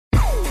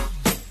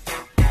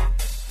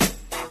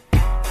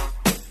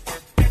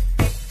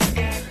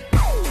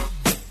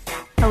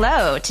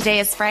Hello. Today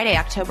is Friday,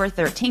 October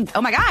 13th.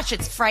 Oh my gosh,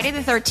 it's Friday the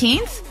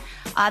 13th?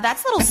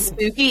 That's a little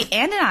spooky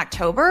and in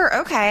October.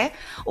 Okay.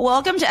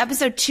 Welcome to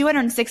episode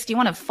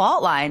 261 of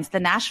Fault Lines, the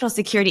National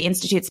Security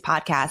Institute's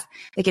podcast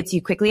that gets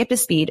you quickly up to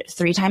speed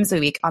 3 times a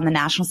week on the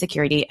national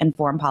security and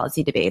foreign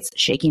policy debates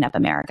shaking up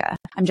America.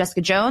 I'm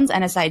Jessica Jones,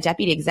 NSI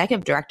Deputy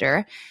Executive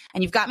Director,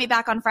 and you've got me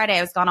back on Friday.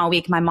 I was gone all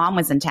week. My mom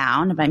was in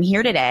town, but I'm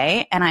here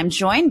today, and I'm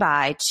joined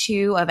by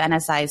 2 of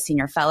NSI's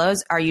senior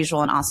fellows, our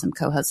usual and awesome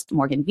co-host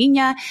Morgan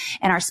Vigna,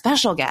 and our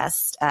special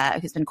guest,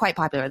 who's been quite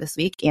popular this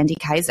week, Andy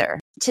Kaiser.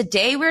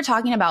 Today, we're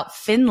talking about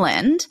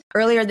Finland.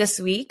 Earlier this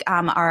week,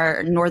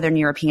 our Northern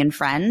European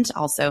friend,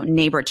 also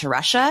neighbor to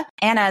Russia,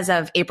 and as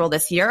of April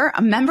this year,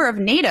 a member of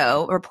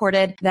NATO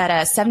reported that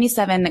a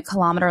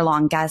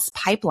 77-kilometer-long gas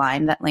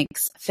pipeline that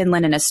links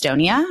Finland and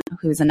Estonia,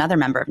 who's another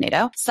member of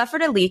NATO,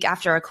 suffered a leak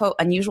after a, quote,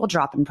 unusual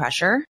drop in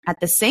pressure. At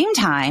the same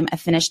time, a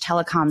Finnish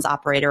telecoms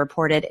operator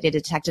reported it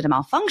detected a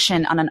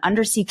malfunction on an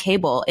undersea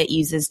cable it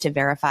uses to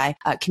verify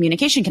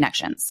communication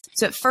connections.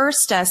 So at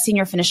first,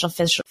 senior Finnish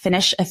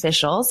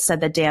officials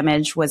said the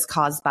damage was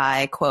caused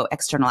by, quote,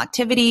 external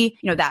activity.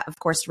 That, of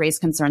course,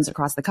 raised concerns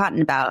across the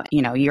continent about,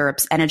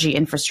 Europe's energy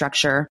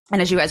infrastructure. And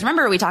as you guys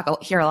remember, we talk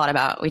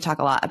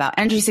a lot about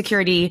energy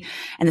security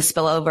and the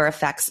spillover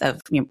effects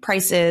of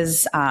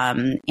prices,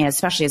 and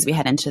especially as we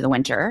head into the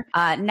winter.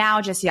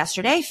 Now, just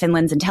yesterday,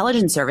 Finland's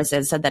intelligence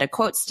services said that a,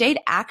 quote, state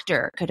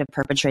actor could have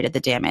perpetrated the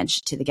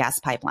damage to the gas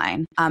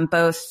pipeline.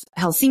 Both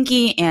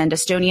Helsinki and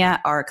Estonia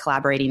are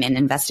collaborating and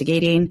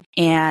investigating.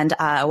 And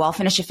while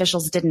Finnish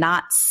officials did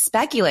not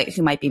speculate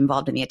who might be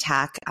involved in the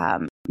attack,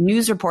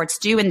 news reports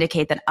do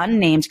indicate that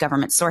unnamed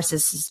government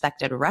sources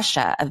suspected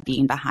Russia of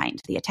being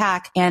behind the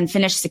attack. And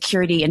Finnish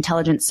Security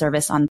Intelligence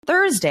Service on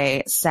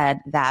Thursday said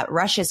that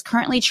Russia is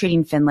currently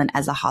treating Finland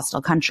as a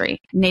hostile country.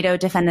 NATO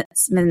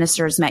defense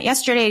ministers met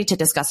yesterday to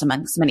discuss,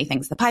 amongst many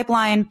things, the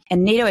pipeline.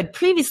 And NATO had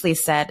previously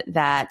said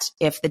that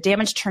if the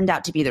damage turned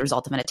out to be the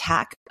result of an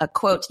attack, a,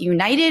 quote,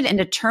 united and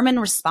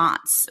determined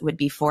response would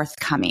be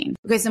forthcoming.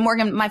 Okay, so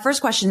Morgan, my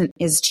first question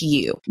is to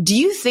you. Do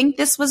you think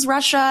this was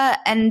Russia?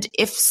 And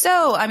if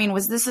so,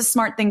 was this a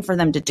smart thing for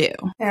them to do?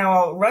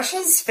 Well,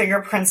 Russia's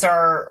fingerprints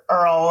are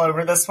all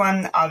over this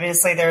one.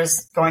 Obviously,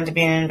 there's going to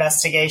be an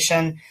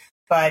investigation.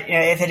 But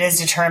if it is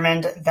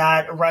determined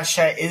that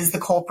Russia is the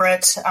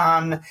culprit,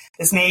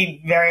 this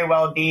may very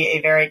well be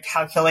a very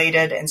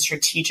calculated and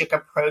strategic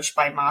approach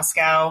by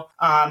Moscow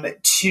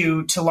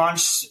to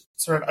launch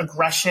sort of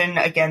aggression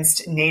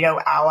against NATO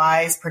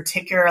allies,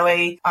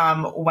 particularly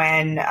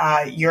when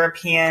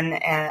European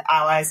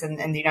allies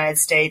and the United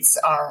States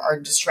are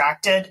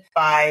distracted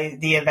by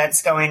the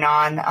events going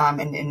on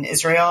in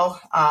Israel.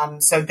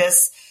 So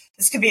this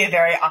could be a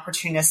very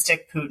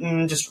opportunistic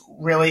Putin just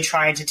really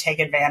trying to take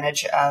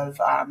advantage of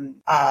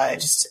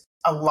just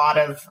a lot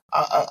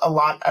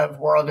of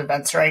world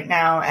events right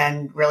now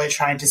and really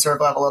trying to sort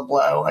of level a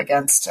blow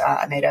against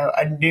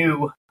a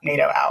new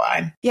NATO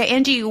ally. Yeah,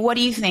 Angie, what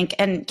do you think?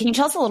 And can you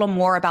tell us a little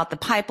more about the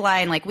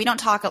pipeline? Like, we don't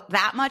talk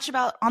that much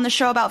on the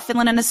show about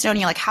Finland and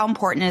Estonia. Like, how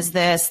important is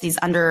this? These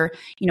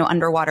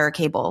underwater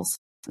cables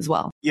as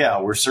well? Yeah,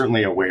 we're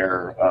certainly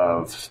aware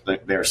of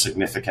their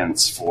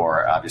significance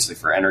for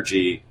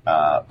energy,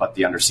 but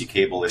the undersea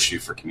cable issue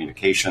for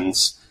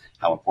communications,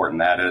 how important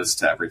that is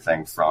to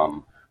everything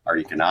from our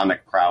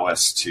economic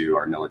prowess to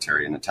our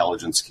military and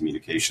intelligence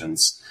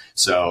communications.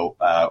 So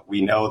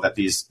we know that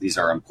these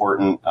are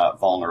important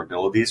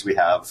vulnerabilities we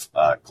have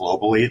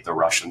globally. The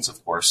Russians,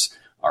 of course,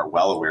 are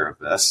well aware of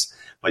this,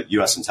 but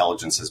U.S.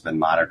 intelligence has been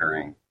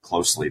monitoring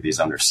closely these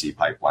undersea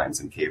pipelines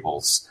and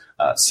cables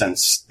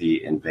since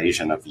the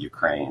invasion of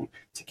Ukraine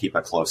to keep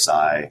a close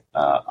eye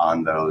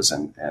on those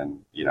and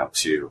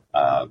to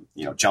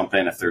jump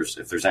in if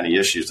there's any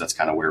issues. That's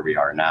kind of where we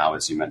are now.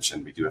 As you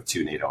mentioned, we do have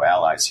 2 NATO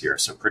allies here,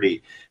 so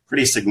pretty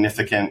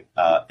significant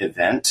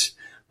event.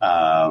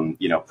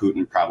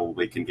 Putin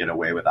probably can get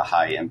away with a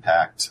high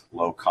impact,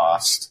 low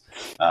cost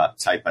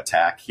type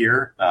attack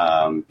here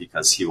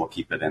because he will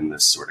keep it in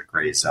this sort of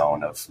gray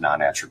zone of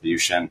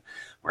non-attribution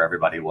where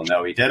everybody will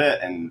know he did it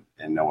and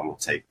no one will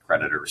take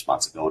credit or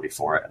responsibility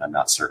for it. And I'm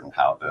not certain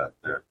how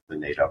the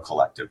NATO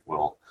collective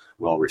will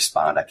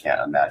respond. I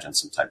can't imagine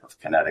some type of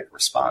kinetic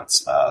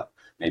response.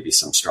 Maybe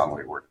some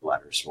strongly worded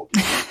letters will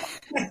be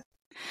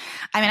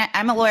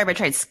I'm a lawyer, but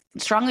tried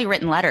strongly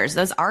written letters.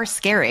 Those are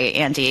scary,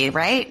 Andy,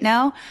 right?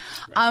 No?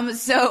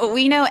 So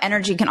we know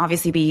energy can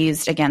obviously be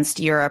used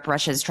against Europe.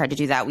 Russia's tried to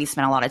do that. We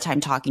spent a lot of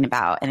time talking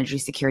about energy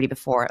security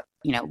before,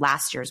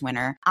 last year's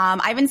winter.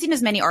 I haven't seen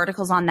as many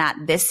articles on that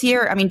this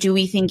year. Do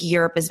we think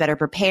Europe is better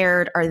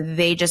prepared? Are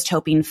they just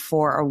hoping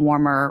for a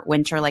warmer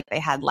winter like they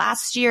had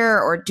last year?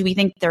 Or do we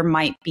think there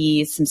might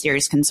be some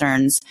serious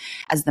concerns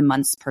as the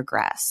months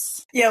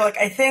progress? Yeah, look,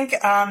 I think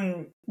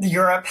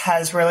Europe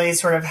has really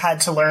sort of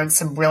had to learn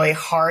some really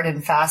hard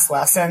and fast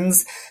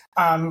lessons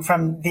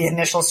from the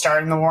initial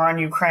start in the war on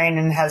Ukraine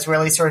and has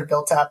really sort of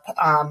built up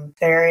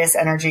various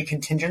energy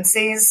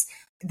contingencies.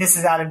 This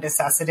is out of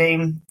necessity.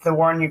 The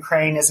war in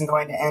Ukraine isn't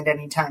going to end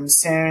anytime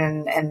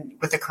soon. And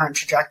with the current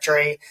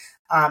trajectory,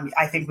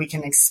 I think we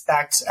can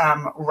expect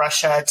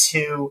Russia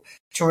to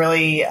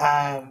really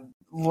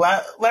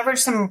leverage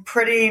some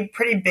pretty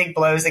big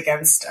blows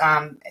against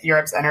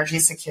Europe's energy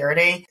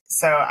security.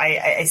 So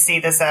I see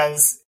this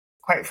as,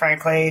 quite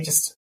frankly,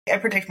 I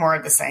predict more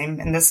of the same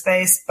in this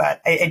space,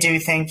 but I do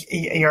think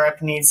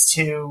Europe needs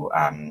to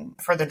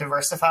further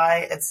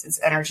diversify its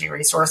energy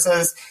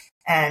resources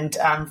and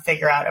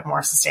figure out a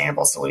more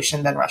sustainable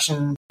solution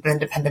than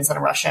dependence on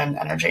Russian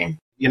energy.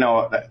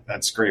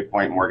 That's a great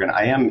point, Morgan.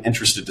 I am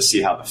interested to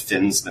see how the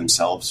Finns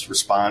themselves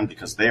respond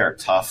because they are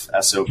tough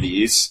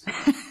SOBs.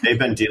 They've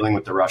been dealing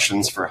with the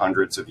Russians for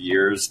hundreds of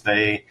years.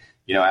 They,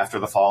 after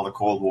the fall of the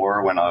Cold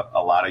War, when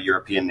a lot of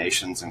European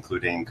nations,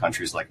 including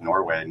countries like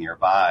Norway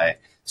nearby,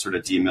 sort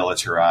of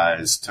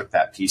demilitarized, took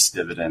that peace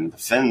dividend. The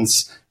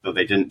Finns, though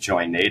they didn't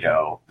join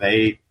NATO,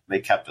 they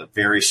kept a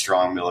very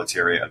strong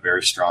military, a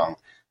very strong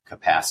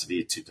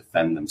capacity to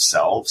defend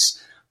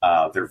themselves.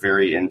 They're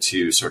very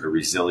into sort of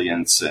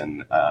resilience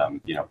and,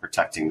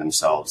 protecting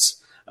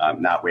themselves,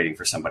 not waiting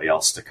for somebody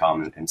else to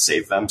come and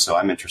save them. So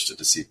I'm interested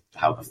to see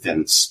how the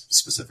Finns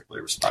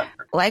specifically respond.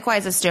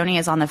 Likewise, Estonia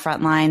is on the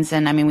front lines.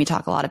 And we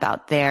talk a lot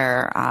about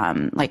their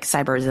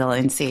cyber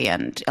resiliency,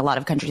 and a lot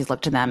of countries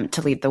look to them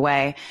to lead the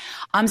way.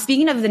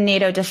 Speaking of the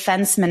NATO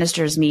defense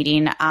ministers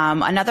meeting,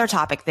 another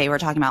topic they were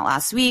talking about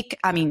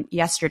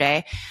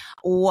yesterday,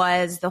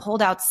 was the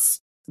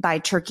holdouts by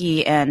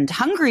Turkey and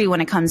Hungary when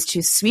it comes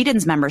to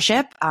Sweden's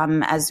membership.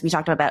 As we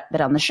talked about a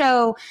bit on the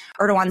show,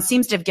 Erdogan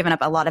seems to have given up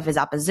a lot of his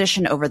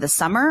opposition over the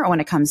summer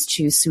when it comes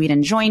to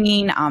Sweden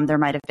joining. There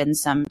might have been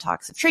some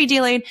talks of trade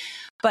dealing,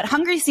 but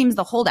Hungary seems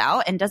the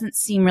holdout and doesn't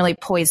seem really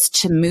poised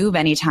to move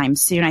anytime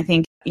soon. I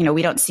think,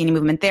 we don't see any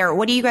movement there.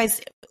 What do you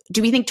guys,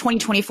 do we think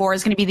 2024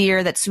 is going to be the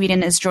year that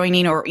Sweden is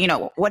joining, or,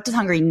 what does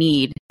Hungary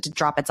need to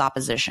drop its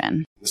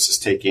opposition? This is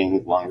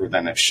taking longer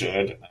than it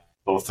should.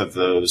 Both of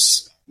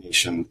those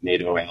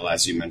NATO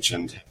allies you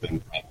mentioned have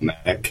been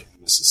problematic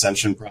in this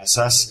ascension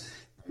process,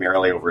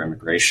 primarily over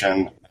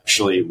immigration. I'm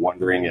actually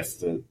wondering if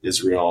the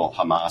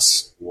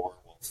Israel-Hamas war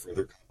will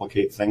further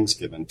complicate things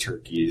given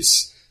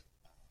Turkey's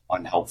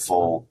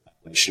unhelpful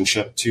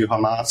relationship to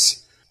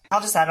Hamas. I'll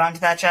just add on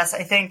to that, Jess.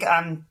 I think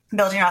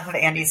building off of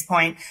Andy's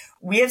point,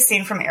 we have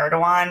seen from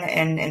Erdogan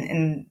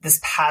in this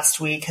past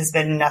week has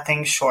been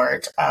nothing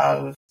short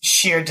of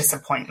sheer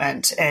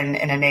disappointment in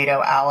a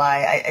NATO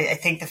ally. I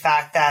think the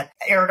fact that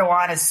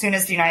Erdogan, as soon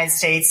as the United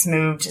States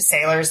moved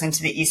sailors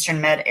into the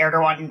Eastern Med,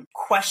 Erdogan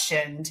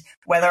questioned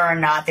whether or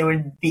not they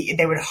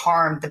would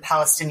harm the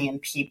Palestinian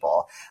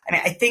people.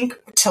 I think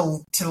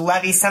to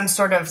levy some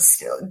sort of,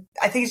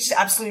 I think it's just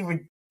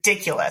absolutely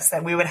ridiculous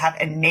that we would have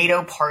a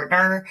NATO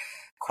partner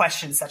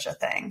question such a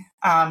thing.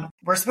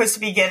 We're supposed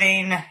to be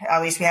giving,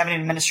 at least we have an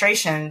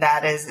administration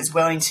that is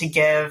willing to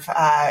give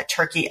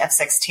Turkey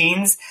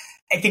F-16s.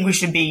 I think we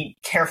should be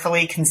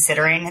carefully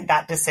considering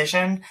that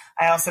decision.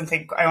 I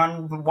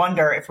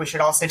wonder if we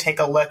should also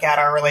take a look at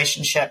our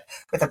relationship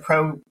with a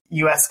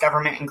pro-U.S.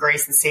 government in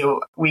Greece and see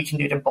what we can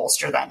do to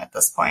bolster them at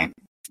this point.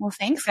 Well,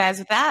 thanks, guys.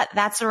 With that,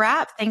 that's a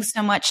wrap. Thanks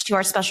so much to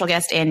our special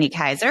guest, Andy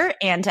Kaiser,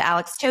 and to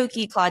Alex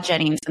Toki, Claude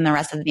Jennings, and the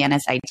rest of the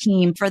NSI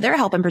team for their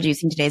help in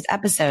producing today's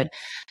episode.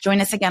 Join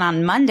us again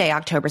on Monday,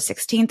 October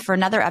 16th for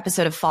another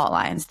episode of Fault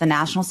Lines, the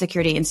National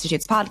Security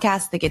Institute's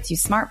podcast that gets you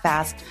smart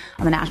fast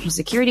on the national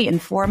security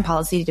and foreign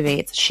policy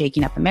debates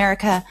shaking up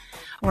America.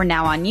 We're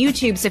now on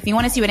YouTube, so if you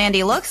want to see what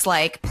Andy looks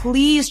like,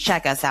 please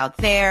check us out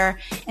there.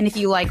 And if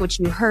you like what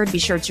you heard, be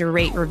sure to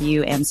rate,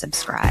 review, and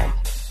subscribe.